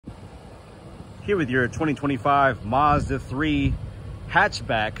Here with your 2025 Mazda 3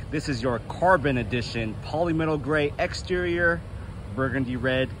 Hatchback. This is your carbon edition, polymetal gray exterior, burgundy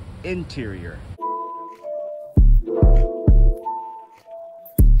red interior.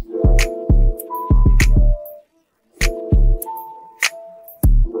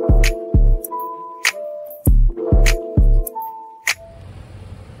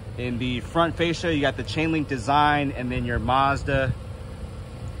 In the front fascia, you got the chain link design, and then your Mazda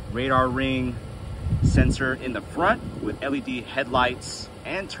radar ring sensor in the front with LED headlights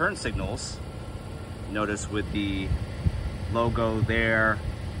and turn signals. Notice with the logo there,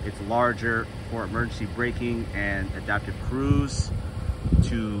 it's larger for emergency braking and adaptive cruise.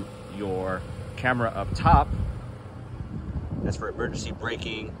 To your camera up top, that's for emergency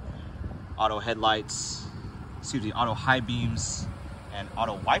braking, auto headlights, auto high beams, and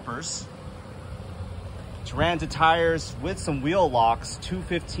auto wipers. Turanza tires with some wheel locks,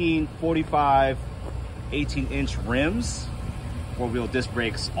 215, 45, 18-inch rims, four-wheel disc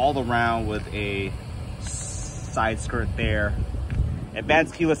brakes all around with a side skirt there.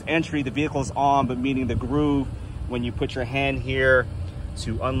 Advanced keyless entry, the vehicle is on, but meaning the groove, when you put your hand here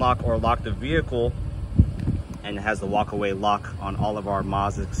to unlock or lock the vehicle, and it has the walk-away lock on all of our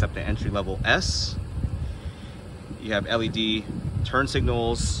Mazdas except the entry-level S. You have LED turn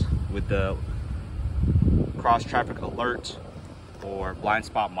signals with the cross traffic alert or blind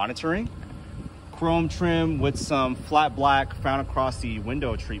spot monitoring. Chrome trim with some flat black found across the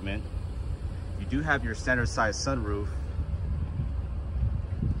window treatment. You do have your standard size sunroof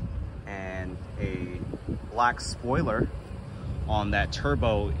and a black spoiler on that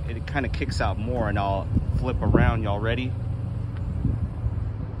turbo. It kind of kicks out more, and I'll flip around. Y'all ready?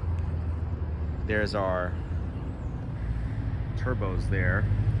 There's our turbos there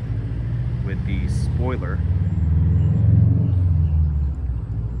with the spoiler.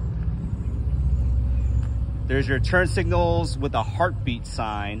 There's your turn signals with a heartbeat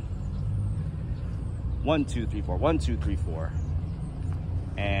sign. 1, 2, 3, 4, 1, 2, 3, 4.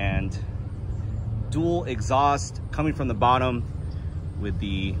 And dual exhaust coming from the bottom with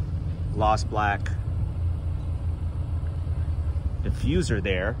the gloss black diffuser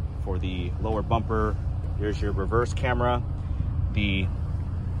there for the lower bumper. There's your reverse camera. The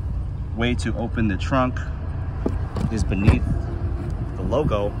way to open the trunk is beneath the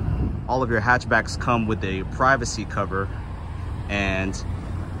logo. All of your hatchbacks come with a privacy cover and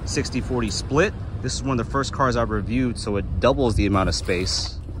 60-40 split. This is one of the first cars I've reviewed, so it doubles the amount of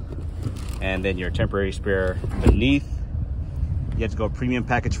space. And then your temporary spare beneath. You have to go premium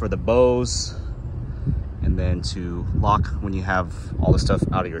package for the bows, and then to lock when you have all the stuff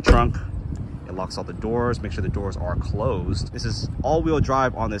out of your trunk. It locks all the doors. Make sure the doors are closed. This is all-wheel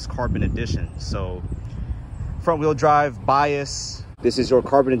drive on this carbon edition. So front-wheel drive bias. This is your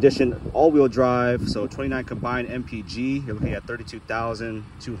carbon edition all-wheel drive. So 29 combined MPG. You're looking at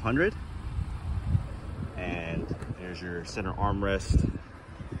 32,200. And there's your center armrest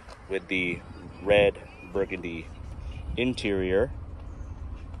with the red burgundy interior.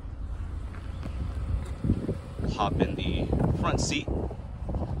 Hop in the front seat.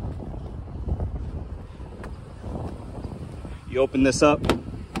 You open this up,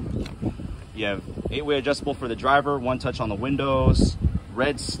 you have 8-way adjustable for the driver, 1 touch on the windows,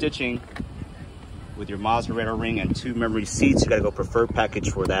 red stitching with your Mazda radar ring, and 2 memory seats. You gotta go preferred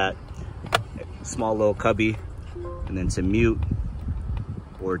package for that. Small little cubby, and then to mute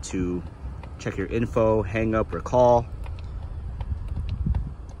or to check your info, hang up, or call.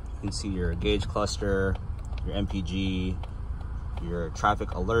 You can see your gauge cluster, your MPG, your traffic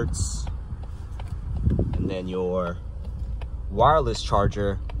alerts, and then your wireless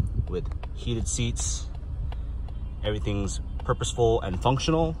charger with heated seats. Everything's purposeful and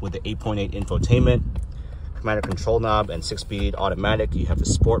functional with the 8.8 infotainment, command and control knob, and 6-speed automatic. You have the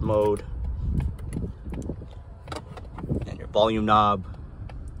sport mode and your volume knob.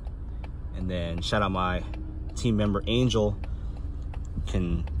 And then shout out my team member Angel. You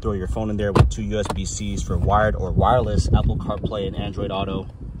can throw your phone in there with 2 USB-Cs for wired or wireless, Apple CarPlay and Android Auto.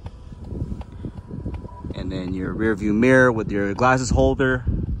 And then your rear view mirror with your glasses holder,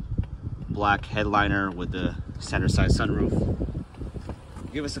 black headliner with the center side sunroof.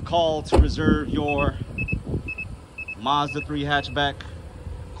 Give us a call to reserve your Mazda 3 Hatchback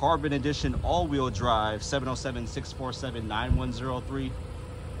Carbon Edition all-wheel drive, 707-647-9103.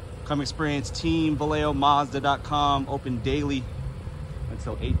 Come experience Team Vallejo Mazda.com, open daily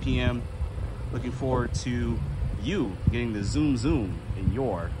until 8 p.m. Looking forward to you getting the zoom in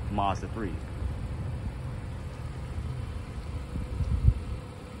your Mazda 3.